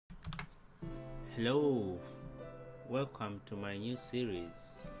Hello, welcome to my new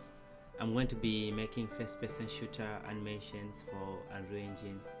series. I'm going to be making first-person shooter animations for Unreal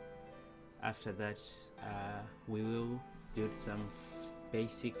Engine. After that, we will build some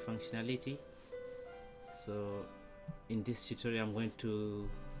basic functionality. So in this tutorial, I'm going to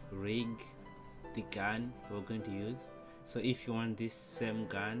rig the gun we're going to use. So if you want this same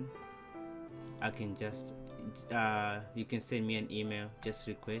gun, I can just you can send me an email, just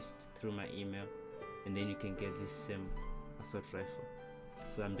request through my email, and then you can get this same assault rifle.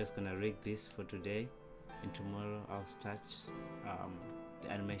 So I'm just gonna rig this for today, and tomorrow I'll start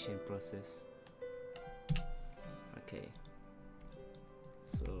the animation process. Okay,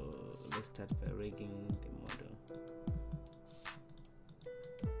 so let's start by rigging the model.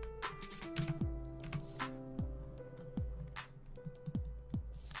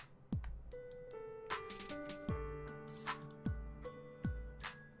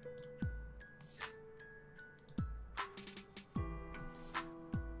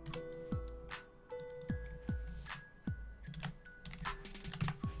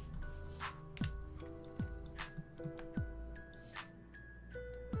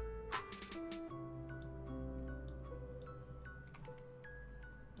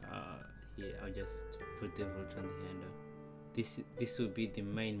 Here I'll just put the root on the handle. This will be the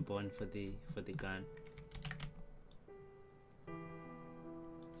main bone for the gun.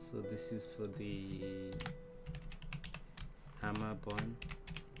 So this is for the hammer bone.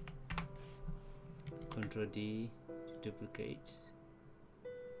 Control D, duplicate.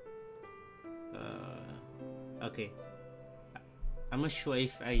 Okay, I'm not sure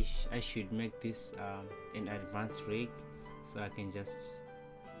if I should make this an advanced rig, so I can just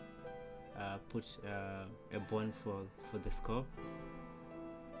put a bone for the scope.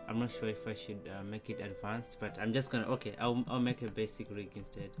 I'm not sure if I should make it advanced, but I'm just gonna, okay, I'll make a basic rig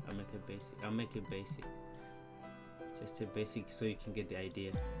instead. I'll make a basic, just a basic, so you can get the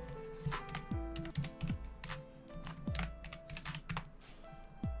idea.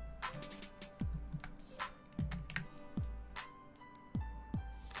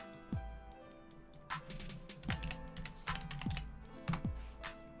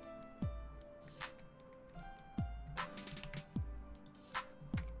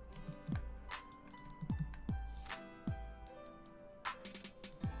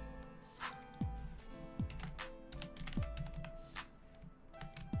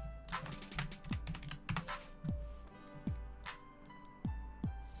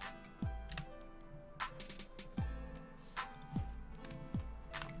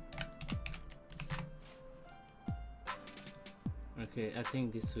 Okay, I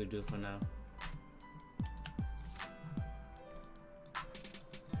think this will do for now.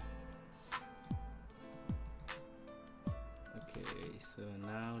 Okay, so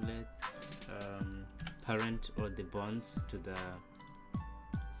now let's parent all the bonds to the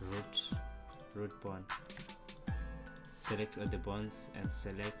root bond. Select all the bonds and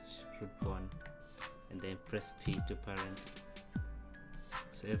select root bond, and then press P to parent.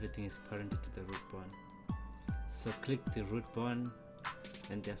 So everything is parented to the root bond. So click the root bond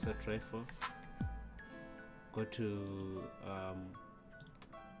and the assault rifle. Go to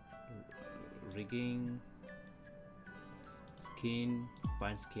rigging, skin,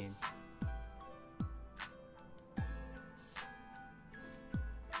 bind skin.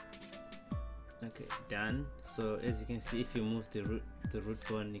 Okay, done. So as you can see, if you move the root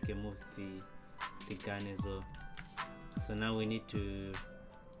bond, you can move the gun as well. So now we need to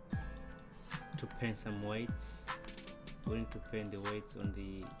paint some weights. We need to paint the weights on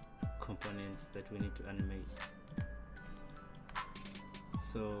the components that we need to animate.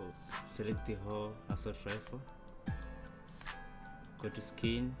 So select the whole assault rifle, go to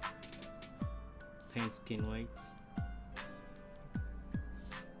skin, paint skin weights,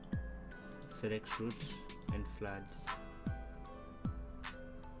 select root and flood.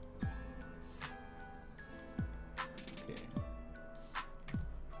 Okay.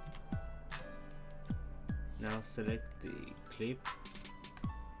 Now select the clip,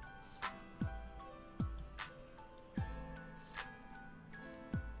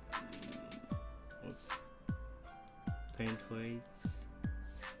 paint weights,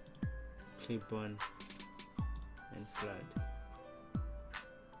 clip on and flood.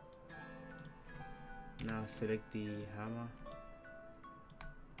 Now select the hammer,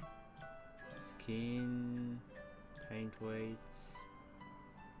 skin, paint weights,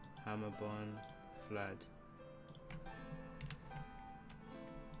 hammer bond, flood.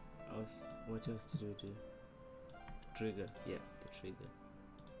 What else did we do? Trigger, yeah, the trigger.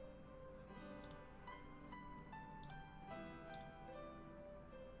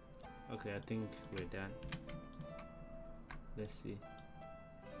 Okay, I think we're done. Let's see.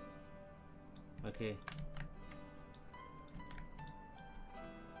 Okay.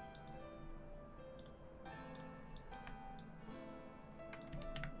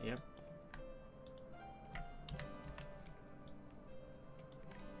 Yep.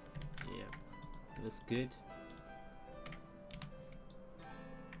 Yep. Looks good.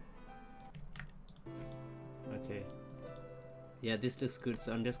 Okay. Yeah, this looks good.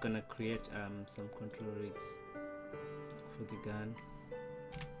 So I'm just gonna create some control rigs for the gun.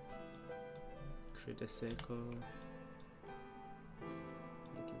 Create a circle.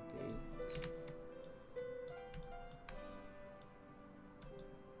 Make it big.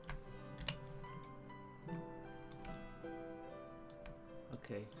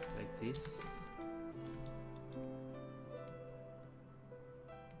 Okay, like this.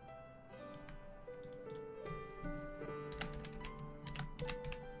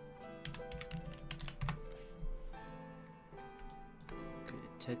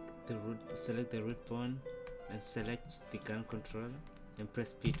 Take the root, select the root bone and select the gun controller and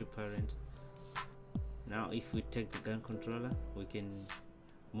press P to parent. Now if we take the gun controller, we can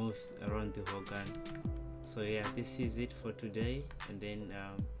move around the whole gun. So yeah, this is it for today, and then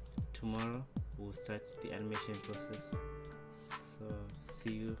tomorrow we'll start the animation process. So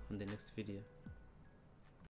see you on the next video.